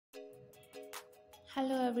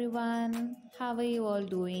Hello everyone, how are you all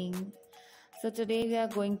doing? So today we are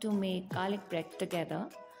going to make garlic bread together.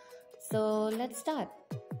 So let's start.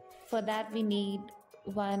 For that we need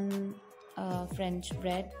one French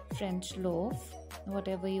bread, French loaf,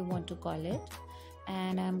 whatever you want to call it.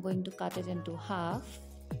 And I'm going to cut it into half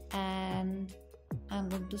and I'm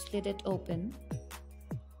going to slit it open.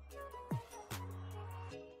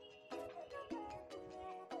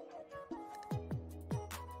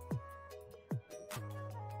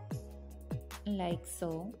 Like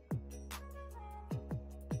so.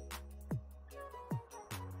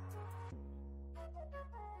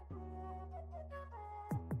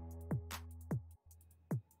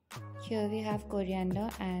 Here we have coriander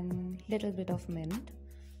and little bit of mint.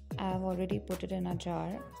 I have already put it in a jar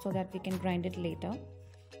so that we can grind it later.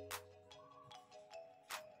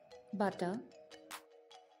 Butter.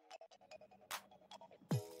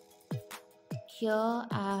 Here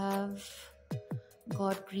I have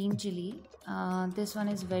got green chili. This one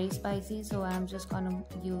is very spicy, so I'm just gonna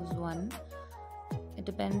use one. It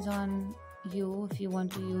depends on you. If you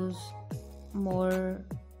want to use more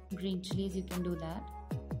green chilies, you can do that.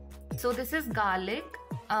 So this is garlic.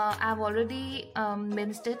 I've already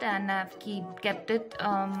minced it and I've kept it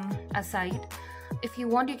aside. If you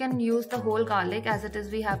want, you can use the whole garlic. As it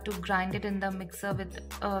is, we have to grind it in the mixer with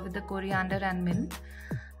the coriander and mint.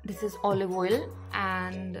 This is olive oil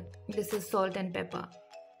and this is salt and pepper.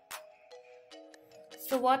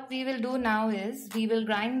 So what we will do now is we will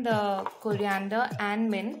grind the coriander and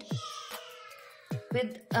mint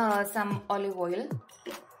with some olive oil.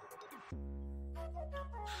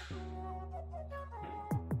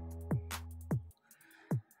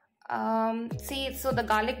 So the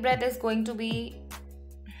garlic bread is going to be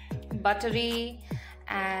buttery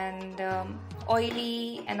and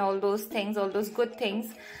oily and all those things, all those good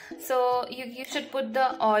things. So you should put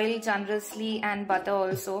the oil generously and butter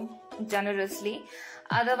also generously.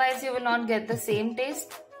 Otherwise you will not get the same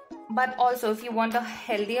taste. But also if you want a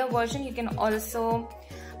healthier version, you can also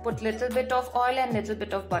put little bit of oil and little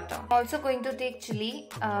bit of butter. I'm also going to take chili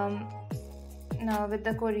now with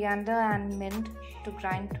the coriander and mint to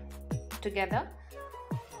grind together.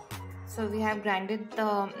 So we have grinded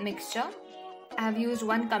the mixture. I have used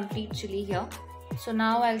one complete chili here. So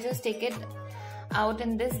now I'll just take it out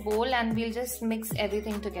in this bowl and we'll just mix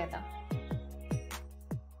everything together.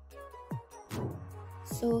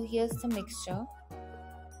 So here's the mixture.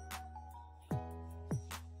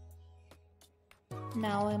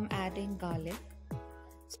 Now I'm adding garlic.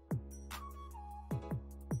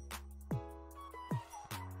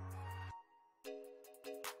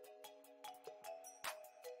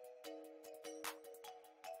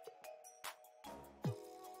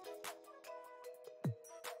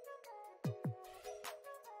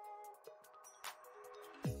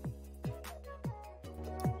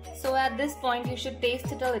 So at this point you should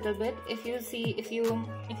taste it a little bit. If you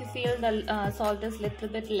feel the salt is little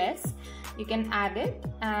bit less, you can add it.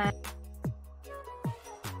 And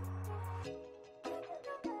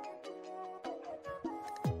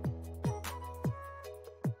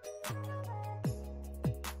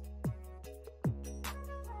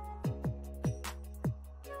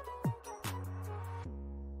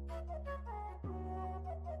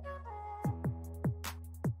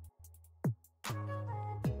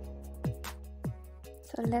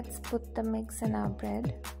so let's put the mix in our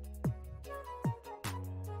bread.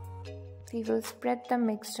 We will spread the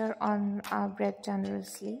mixture on our bread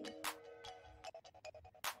generously.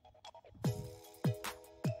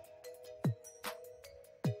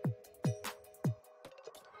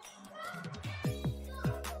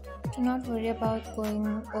 Do not worry about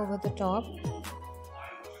going over the top.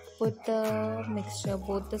 Put the mixture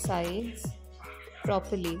both the sides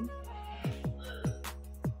properly.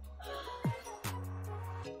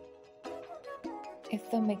 If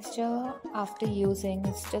the mixture after using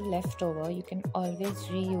is still left over, you can always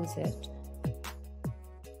reuse it.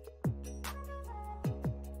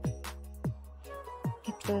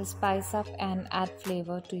 It will spice up and add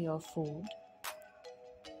flavor to your food.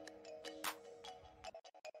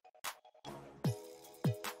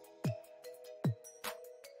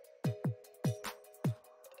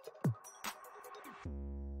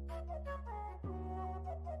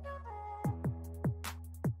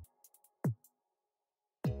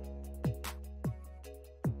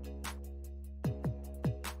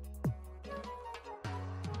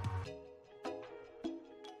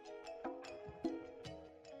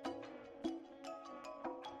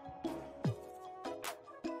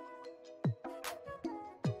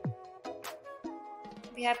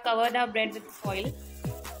 We have covered our bread with foil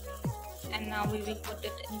and now we will put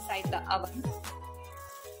it inside the oven.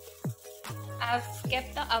 I've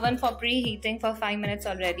kept the oven for preheating for 5 minutes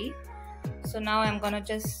already. So now I'm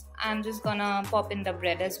just gonna pop in the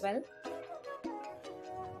bread as well.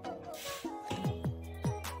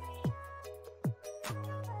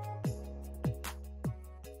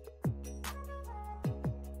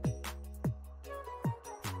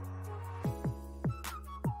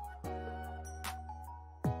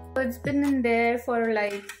 So it's been in there for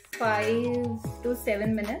like 5 to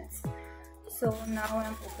 7 minutes. So now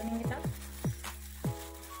I'm opening it up.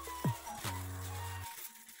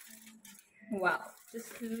 Wow,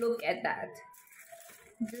 just look at that.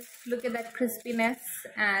 Just look at that crispiness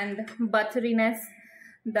and butteriness.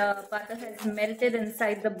 The butter has melted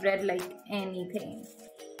inside the bread like anything.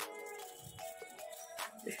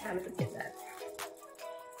 Just have a look at that.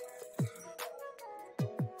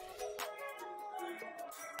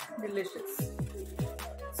 Delicious.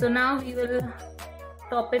 So now we will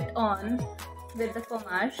top it on with the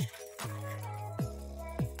fromage.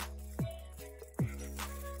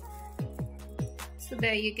 So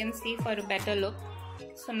there you can see for a better look.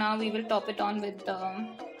 So now we will top it on with the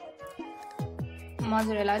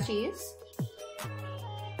mozzarella cheese.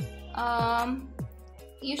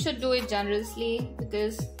 You should do it generously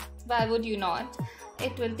because why would you not?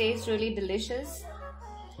 It will taste really delicious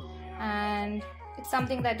and it's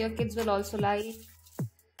something that your kids will also like.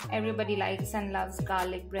 Everybody likes and loves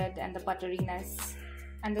garlic bread and the butteriness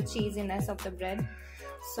and the cheesiness of the bread.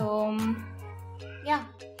 So yeah,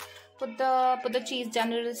 put the cheese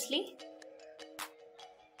generously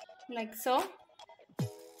like so.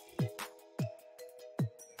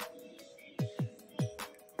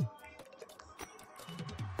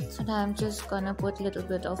 So now I'm just gonna put a little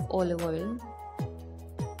bit of olive oil.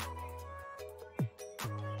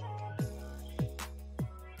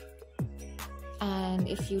 And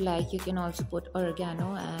if you like, you can also put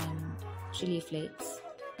oregano and chili flakes.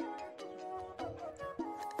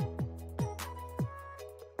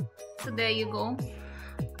 So there you go.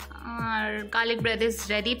 Our garlic bread is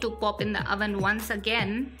ready to pop in the oven once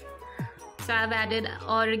again. So I've added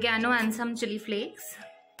oregano and some chili flakes.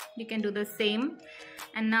 You can do the same.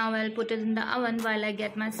 And now I'll put it in the oven while I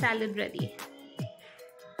get my salad ready.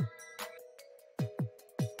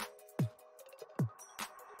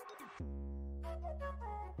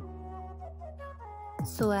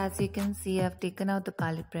 So as you can see, I've taken out the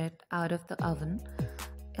garlic bread out of the oven.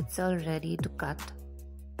 It's all ready to cut.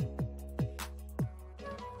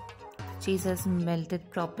 Cheese has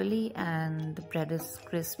melted properly and the bread is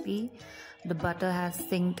crispy. The butter has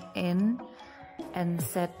sinked in and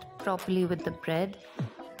set properly with the bread.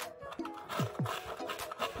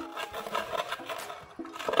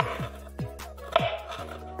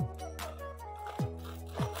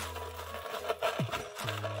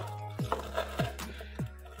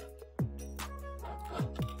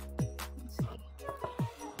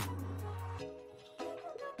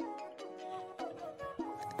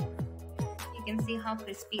 You can see how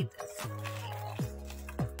crispy it is.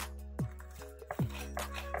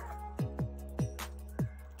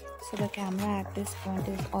 So the camera at this point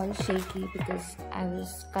is all shaky because I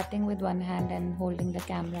was cutting with one hand and holding the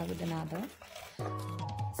camera with another.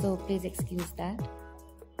 So please excuse that.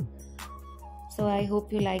 So I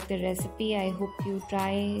hope you like the recipe. I hope you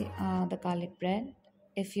try the garlic bread.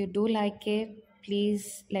 If you do like it,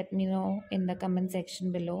 please let me know in the comment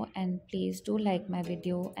section below, and please do like my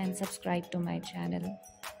video and subscribe to my channel.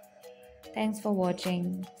 Thanks for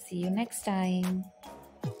watching. See you next time.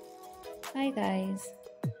 Bye guys.